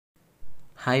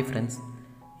Hi friends,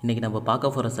 இன்றைக்கி நம்ம பார்க்க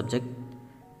போகிற subject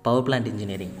power plant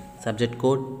engineering. Subject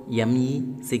code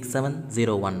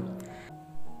ME6701.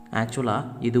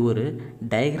 ஆக்சுவலாக இது ஒரு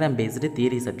டயக்ராம் பேஸ்டு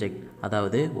தியரி சப்ஜெக்ட்.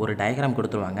 அதாவது ஒரு டயக்ராம்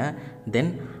கொடுத்துருவாங்க,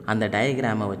 தென் அந்த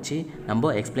டயக்ராமை வச்சு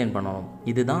நம்ம எக்ஸ்பிளைன் பண்ணணும்.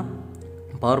 இதுதான்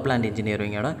பவர் பிளான்ட்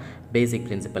இன்ஜினியரிங்கோட பேசிக்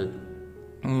பிரின்சிபல்.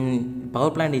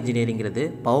 பவர் பிளான்ட் இன்ஜினியரிங்கிறது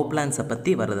பவர் பிளான்ஸை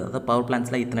பற்றி வருது. அதாவது பவர்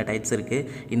பிளான்ஸில் இத்தனை டைப்ஸ் இருக்குது,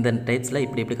 இந்த டைப்ஸில்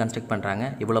இப்படி கன்ஸ்ட்ரக்ட் பண்ணுறாங்க,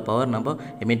 இவ்வளோ பவர் நம்ம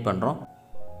எமிட் பண்ணுறோம்.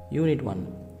 யூனிட்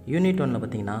 1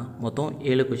 பார்த்திங்கன்னா மொத்தம்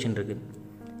 7 கொஷின் இருக்குது.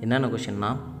 என்னென்ன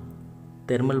கொஷின்னா,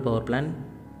 thermal power plant,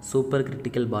 super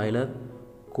critical boiler,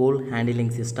 goal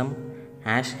handling system,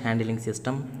 ash handling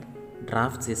system,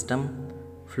 draft system,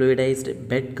 fluidised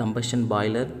bed combustion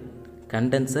boiler,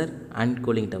 condenser and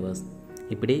cooling towers.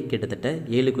 இப்படி கிட்டத்தட்ட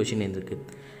 7 கொஷின்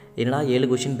இருக்குது. என்னடா 7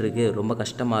 கொஷின் இருக்குது, ரொம்ப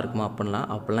கஷ்டமாக இருக்குமா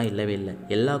அப்படிலாம் இல்லவே இல்லை.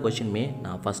 எல்லா கொஷினுமே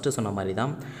நான் ஃபஸ்ட்டு சொன்ன மாதிரி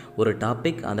தான். ஒரு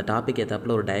டாபிக், அந்த டாபிக்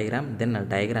ஏற்றாப்புல ஒரு டயக்ராம், தென் அந்த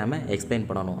டயக்ராமை எக்ஸ்பிளைன்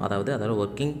பண்ணணும். அதாவது அதோட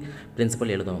ஒர்க்கிங்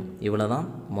பிரின்சிபல் எழுதணும். இவ்வளோ தான்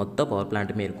மொத்த பவர்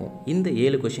பிளான்ட்டுமே இருக்கும். இந்த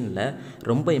 7 கொஷினில்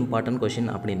ரொம்ப இம்பார்ட்டன்ட் கொஷின்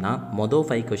அப்படின்னா மொதல்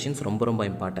 5 கொஷின்ஸ் ரொம்ப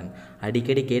இம்பார்ட்டன்ட்,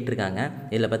 அடிக்கடி கேட்டிருக்காங்க.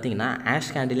 இதில் பார்த்திங்கன்னா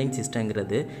ஆஷ் ஹேண்டிலிங்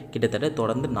சிஸ்டங்கிறது கிட்டத்தட்ட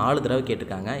தொடர்ந்து 4 தடவை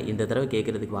கேட்டிருக்காங்க. இந்த தடவை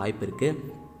கேட்குறதுக்கு வாய்ப்பு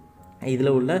இருக்குது. இதில்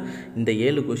உள்ள இந்த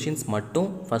 7 கொஷின்ஸ் மட்டும்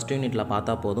ஃபஸ்ட் யூனிட்டில்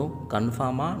பார்த்தா போதும்,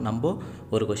 கன்ஃபார்மாக நம்ம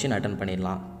ஒரு கொஷின் அட்டன்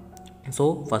பண்ணிடலாம். ஸோ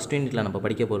ஃபஸ்ட் யூனிட்டில் நம்ம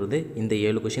படிக்க போகிறது இந்த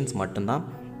 7 கொஷின்ஸ் மட்டும்தான்.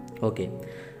 ஓகே,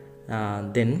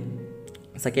 தென்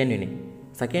செகண்ட்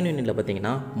யூனிட்டில்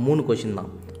பார்த்திங்கன்னா 3 கொஷின்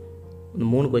தான். இந்த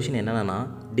 3 கொஷின் என்னென்னா,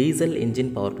 diesel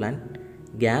engine power plant,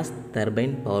 gas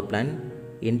turbine power plant,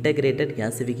 integrated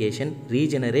கேசிஃபிகேஷன்,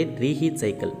 regenerate reheat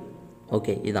cycle.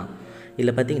 Okay, இதான்.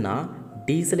 இதில் பார்த்திங்கன்னா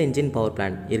டீசல் இன்ஜின் பவர்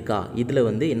பிளான்ட் இருக்கா, இதில்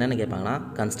என்னென்னு கேட்பாங்கன்னா,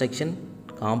 construction,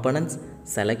 components,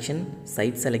 selection,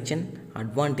 side selection,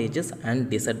 advantages and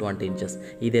disadvantages,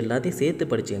 இது எல்லாத்தையும் சேர்த்து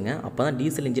படிச்சுங்க. அப்போ தான்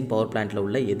டீசல் இன்ஜின் பவர் பிளான்ட்டில்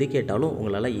உள்ள எது கேட்டாலும்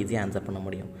உங்களால் ஈஸியாக ஆன்சர் பண்ண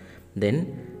முடியும். தென்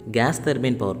gas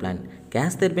turbine power plant.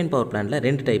 Gas turbine power பிளான்ட்டில்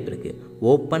 2 type இருக்குது,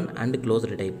 ஓப்பன் அண்ட்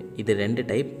க்ளோஸ்டு டைப். இது 2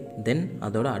 டைப். தென்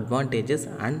அதோட அட்வான்டேஜஸ்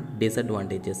அண்ட்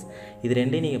டிஸ்அட்வான்டேஜஸ், இது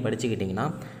ரெண்டையும் நீங்கள் படிச்சுக்கிட்டிங்கன்னா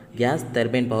கேஸ்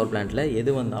டர்பைன் பவர் பிளான்ட்டில்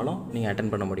எது வந்தாலும் நீங்கள்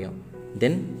அட்டன் பண்ண முடியும்.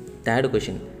 தென் தேர்டு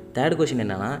கொஷின்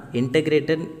என்னென்னா,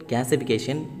 இன்டகிரேட்டட்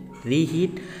கேசிஃபிகேஷன்,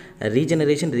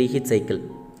 ரீஜெனரேஷன் ரீஹீட் சைக்கிள்.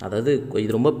 அதாவது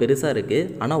இது ரொம்ப பெருசாக இருக்குது,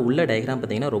 ஆனால் உள்ள டயக்ராம்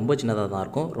பார்த்திங்கன்னா ரொம்ப சின்னதாக தான்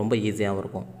இருக்கும், ரொம்ப ஈஸியாகவும்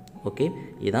இருக்கும். ஓகே,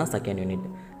 இதுதான் செகண்ட் யூனிட்.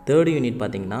 தேர்ட் யூனிட்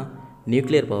பார்த்திங்கன்னா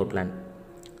nuclear power plant,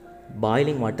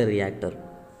 boiling water reactor,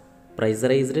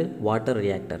 pressurised water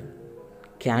reactor,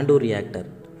 கேண்டூ reactor,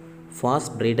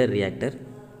 fast breeder reactor,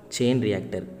 chain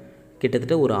reactor.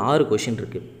 கிட்டத்தட்ட ஒரு 6 கொஷின்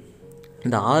இருக்குது.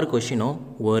 இந்த 6 கொஷினும்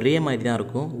ஒரே மாதிரி தான்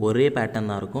இருக்கும், ஒரே பேட்டர்ன்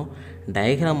தான் இருக்கும்.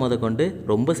 டயக்ராம் கொண்டு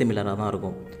ரொம்ப சிமிலராக தான்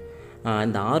இருக்கும்.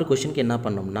 இந்த 6 கொஷினுக்கு என்ன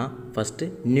பண்ணோம்னா, ஃபஸ்ட்டு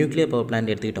நியூக்ளியர் பவர் பிளான்ட்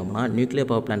எடுத்துக்கிட்டோம்னா நியூக்ளியர்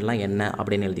பவர் பிளான்ட்லாம் என்ன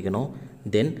அப்படின்னு எழுதிக்கணும்.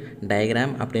 தென்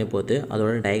டயக்ராம் அப்படின்னு போட்டு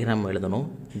அதோட டயக்ராம் எழுதணும்.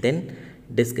 தென்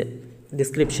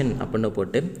டிஸ்கிரிப்ஷன் அப்படின்னு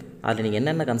போட்டு அதில் நீங்கள்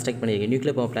என்னென்ன கன்ஸ்ட்ரக்ட் பண்ணியிருக்கீங்க,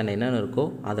 நியூக்ளியர் பவர் பிளான்ட் என்னென்ன இருக்கோ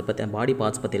அதை பற்றி, பாடி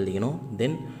பார்ட்ஸ் பற்றி எழுதிக்கணும்.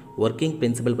 தென் ஒர்க்கிங்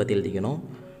பிரின்சிபல் பற்றி எழுதிக்கணும்.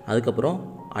 அதுக்கப்புறம்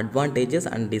அட்வான்டேஜஸ்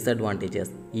அண்ட்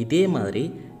டிஸ்அட்வான்டேஜஸ். இதே மாதிரி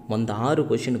அந்த 6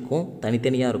 கொஷினுக்கும்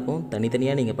தனித்தனியாக இருக்கும்.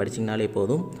 தனித்தனியாக நீங்கள் படிச்சிங்கனாலே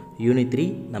போதும். யூனிட் 3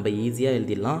 நம்ம ஈஸியாக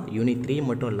எழுதிடலாம். யூனிட் 3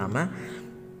 மட்டும் இல்லாமல்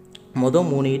மொதல்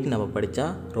 3 யூனிட் நம்ம படித்தா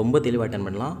ரொம்ப தெளிவாக அட்டன்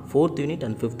பண்ணலாம். 4th unit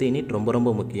and 5th unit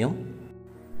ரொம்ப முக்கியம்.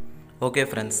 ஓகே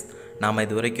ஃப்ரெண்ட்ஸ், நாம்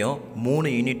இது வரைக்கும்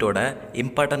 3 யூனிட்டோட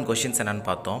இம்பார்ட்டன்ட் கொஷின்ஸ் என்னென்னு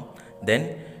பார்த்தோம். தென்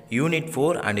unit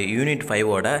 4 and unit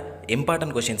 5ஓட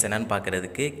important questions என்னென்னு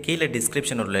பார்க்குறதுக்கு கீழே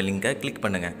டிஸ்கிரிப்ஷன் உள்ள லிங்கை கிளிக்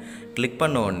பண்ணுங்கள். கிளிக்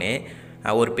பண்ண உடனே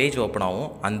ஒரு பேஜ் ஓப்பன்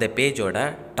ஆகும். அந்த பேஜோட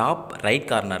டாப் ரைட்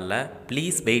கார்னரில்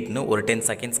ப்ளீஸ் வெயிட்னு ஒரு 10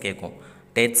 செகண்ட்ஸ் கேட்கும்.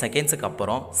 10 செகண்ட்ஸுக்கு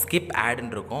அப்புறம் ஸ்கிப்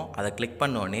ஆடுன்னு இருக்கும். அதை கிளிக்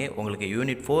பண்ணோடனே உங்களுக்கு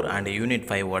unit 4 and unit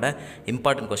 5ஓட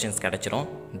important questions கிடச்சிரும்.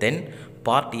 தென்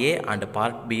பார்ட் ஏ அண்ட்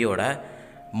பார்ட் பியோட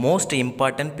மோஸ்ட்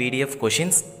இம்பார்ட்டன்ட் PDF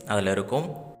கொஷின்ஸ் அதில் இருக்கும்.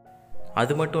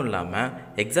 அது மட்டும் இல்லாமல்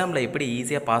எக்ஸாமில் எப்படி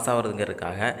ஈஸியாக பாஸ்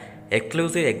ஆகிறதுங்கிறதுக்காக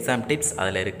எக்ஸ்க்ளூசிவ் எக்ஸாம் டிப்ஸ்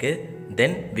அதில் இருக்குது.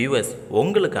 தென் வியூவர்ஸ்,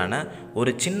 உங்களுக்கான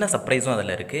ஒரு சின்ன சர்ப்ரைஸும்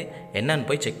அதில் இருக்குது. என்னன்னு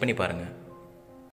போய் செக் பண்ணி பாருங்கள்.